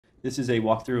This is a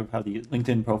walkthrough of how the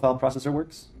LinkedIn profile processor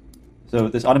works. So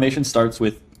this automation starts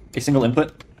with a single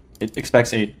input. It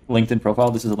expects a LinkedIn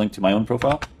profile. This is a link to my own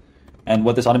profile. And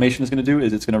what this automation is going to do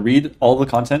is it's going to read all the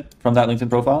content from that LinkedIn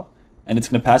profile, and it's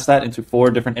going to pass that into 4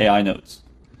 different AI nodes.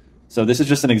 So this is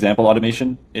just an example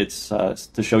automation. It's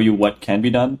to show you what can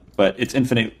be done, but it's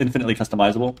infinitely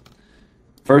customizable.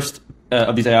 First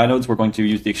of these AI nodes, we're going to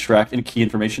use the extract key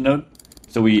information node.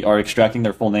 So we are extracting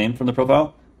their full name from the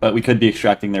profile, but we could be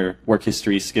extracting their work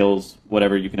history, skills,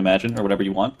 whatever you can imagine, or whatever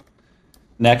you want.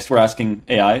 Next, we're asking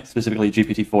AI, specifically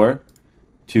GPT-4,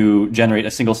 to generate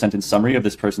a single sentence summary of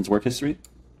this person's work history.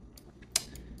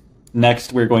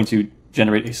 Next, we're going to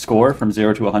generate a score from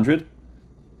 0 to 100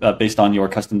 based on your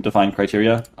custom defined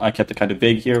criteria. I kept it kind of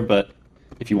vague here, but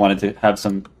if you wanted to have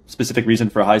some specific reason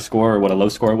for a high score or what a low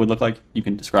score would look like, you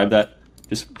can describe that,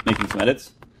 just making some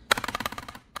edits.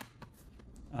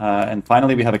 And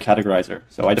finally, we have a categorizer.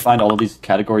 So I defined all of these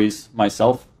categories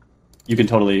myself. You can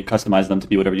totally customize them to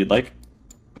be whatever you'd like.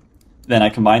 Then I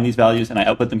combine these values and I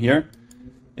output them here.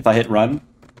 If I hit run,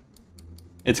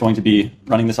 it's going to be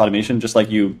running this automation just like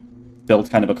you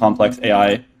built kind of a complex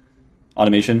AI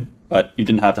automation, but you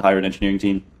didn't have to hire an engineering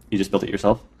team. You just built it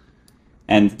yourself.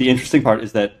 And the interesting part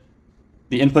is that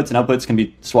the inputs and outputs can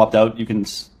be swapped out. You can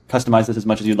customize this as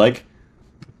much as you'd like.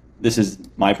 This is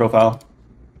my profile,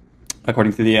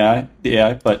 according to the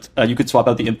AI, but you could swap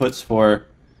out the inputs for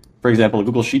example, a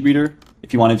Google Sheet Reader.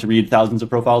 If you wanted to read thousands of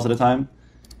profiles at a time,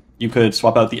 you could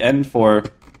swap out the end for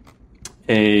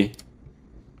a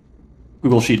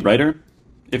Google Sheet Writer,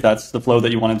 if that's the flow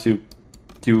that you wanted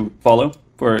to follow,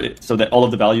 so that all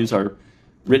of the values are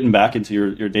written back into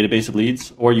your database of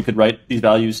leads, or you could write these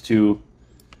values to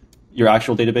your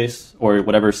actual database or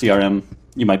whatever CRM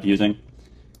you might be using.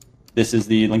 This is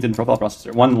the LinkedIn profile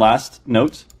processor. One last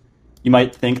note. You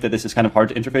might think that this is kind of hard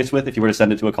to interface with. If you were to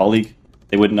send it to a colleague,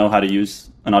 they wouldn't know how to use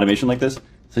an automation like this.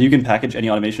 So you can package any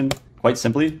automation quite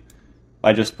simply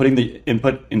by just putting the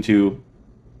input into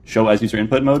show as user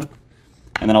input mode.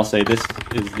 And then I'll say this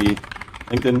is the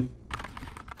LinkedIn.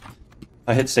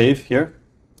 I hit save here.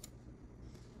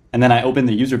 And then I open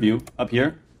the user view up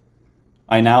here.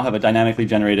 I now have a dynamically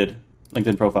generated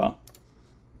LinkedIn profile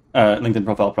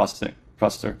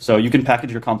processor. So you can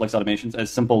package your complex automations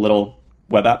as simple little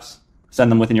web apps,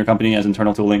 send them within your company as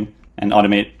internal tooling, and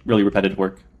automate really repetitive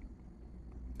work.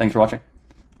 Thanks for watching.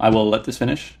 I will let this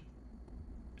finish,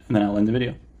 and then I'll end the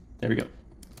video. There we go.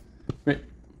 Great.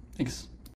 Thanks.